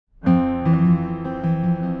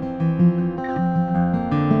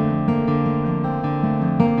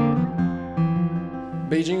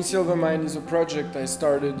Beijing Silvermine is a project I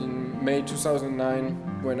started in May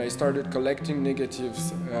 2009 when I started collecting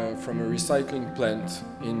negatives from a recycling plant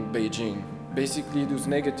in Beijing. Basically, those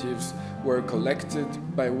negatives were collected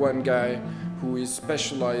by one guy who is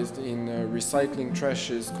specialized in recycling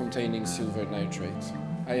trashes containing silver nitrate.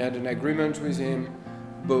 I had an agreement with him,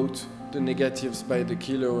 bought the negatives by the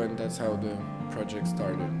kilo, and that's how the project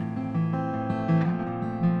started.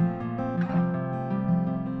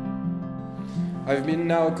 I've been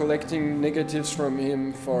now collecting negatives from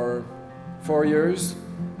him for 4 years.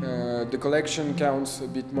 The collection counts a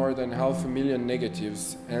bit more than 500,000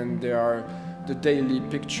 negatives, and they are the daily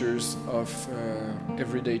pictures of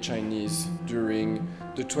everyday Chinese during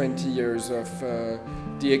the 20 years of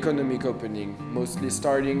the economic opening, mostly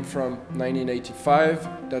starting from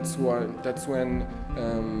 1985. That's when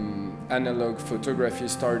analog photography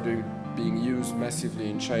started being used massively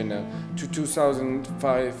in China, to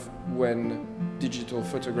 2005 when digital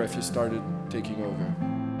photography started taking over.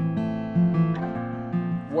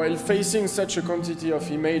 While facing such a quantity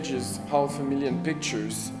of images, 500,000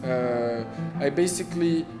 pictures, I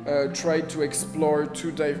basically tried to explore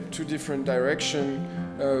two different directions.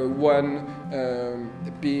 One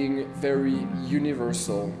being very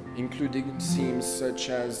universal, including themes such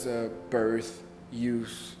as birth,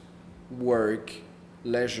 youth, work,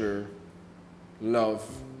 leisure, love,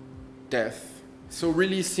 death. So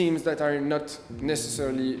really themes that are not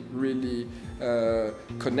necessarily really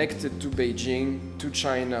connected to Beijing, to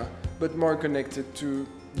China, but more connected to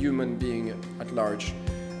human being at large.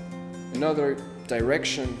 Another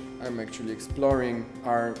direction I'm actually exploring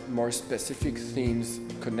are more specific themes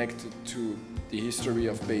connected to the history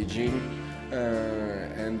of Beijing,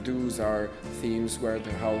 and those are themes where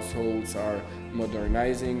the households are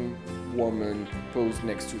modernizing, women posed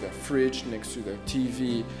next to the fridge, next to the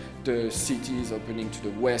TV, the city is opening to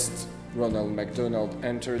the west, Ronald McDonald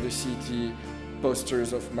enters the city,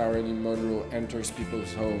 posters of Marilyn Monroe enters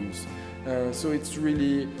people's homes. So it's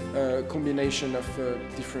really a combination of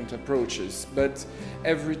different approaches, but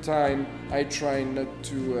every time I try not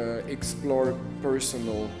to explore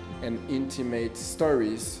personal and intimate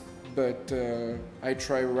stories, but I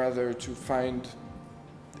try rather to find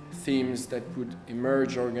themes that would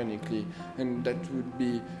emerge organically and that would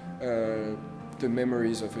be the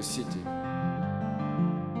memories of a city.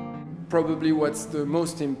 Probably what's the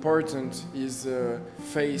most important is the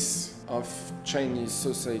face of Chinese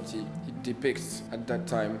society it depicts at that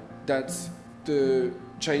time. That's the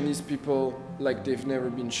Chinese people like they've never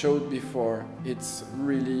been showed before. It's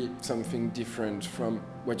really something different from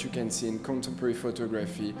what you can see in contemporary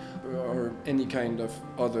photography or any kind of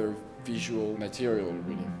other visual material,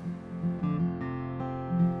 really.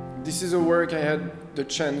 This is a work I had the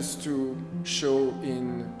chance to show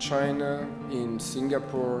in China, in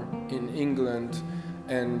Singapore, in England,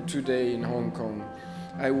 and today in Hong Kong.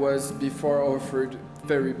 I was before offered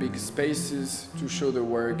very big spaces to show the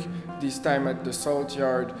work. This time at the Salt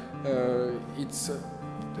Yard, it's a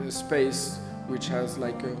space which has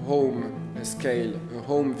like a home scale, a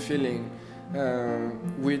home feeling,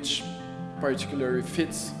 which particularly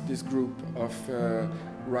fits this group of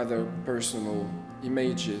rather personal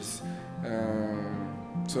images.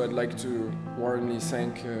 So I'd like to warmly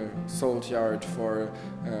thank Salt Yard for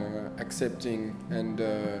accepting and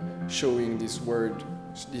showing this work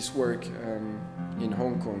in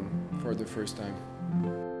Hong Kong for the first time.